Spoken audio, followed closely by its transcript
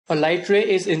A light ray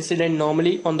is incident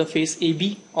normally on the face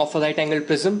AB of a right angle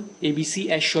prism ABC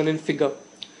as shown in figure.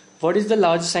 What is the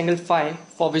largest angle phi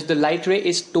for which the light ray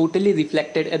is totally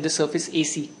reflected at the surface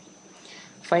AC?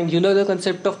 Fine, you know the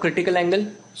concept of critical angle.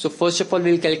 So first of all,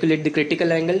 we'll calculate the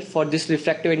critical angle for this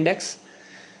refractive index.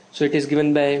 So it is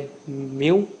given by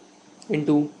mu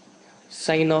into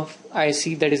sine of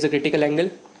IC, that is the critical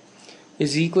angle,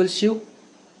 is equals to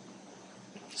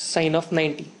sine of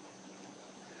 90.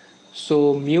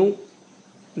 So mu,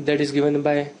 that is given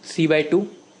by 3 by 2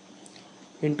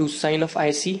 into sine of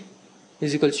IC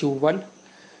is equal to 1.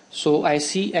 So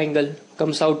IC angle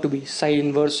comes out to be sine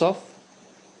inverse of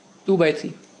 2 by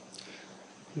 3.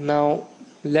 Now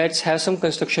let's have some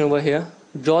construction over here.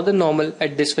 Draw the normal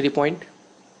at this very point.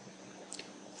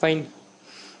 Fine.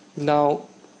 Now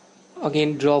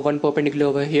again draw one perpendicular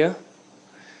over here.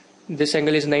 This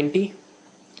angle is 90.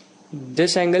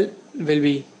 This angle will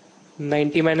be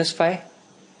 90 minus phi.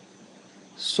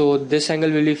 So this angle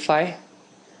will be phi.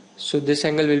 So this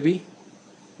angle will be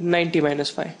 90 minus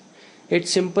phi.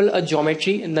 It's simple, a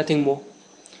geometry and nothing more.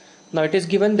 Now it is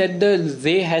given that the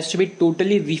ray has to be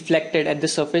totally reflected at the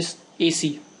surface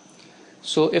AC.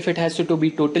 So if it has to be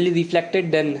totally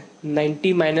reflected, then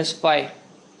 90 minus phi,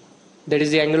 that is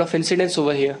the angle of incidence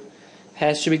over here,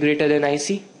 has to be greater than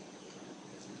IC.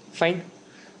 Fine.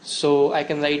 So I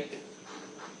can write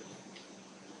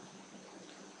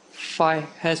phi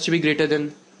has to be greater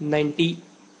than 90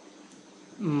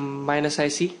 minus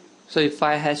IC. So if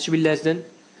phi has to be less than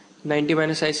 90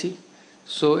 minus IC,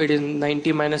 so it is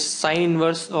 90 minus sine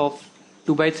inverse of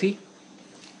 2 by 3.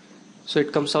 So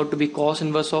it comes out to be cos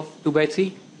inverse of 2 by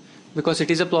 3, because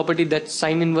it is a property that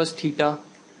sine inverse theta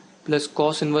plus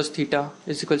cos inverse theta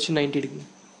is equal to 90 degree.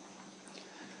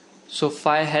 So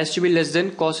phi has to be less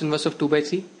than cos inverse of 2 by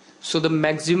 3. So the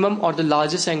maximum or the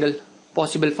largest angle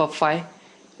possible for phi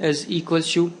is equal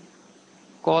to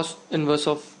cos inverse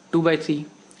of 2 by 3,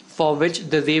 for which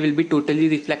the ray will be totally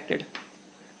reflected.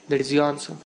 That is your answer.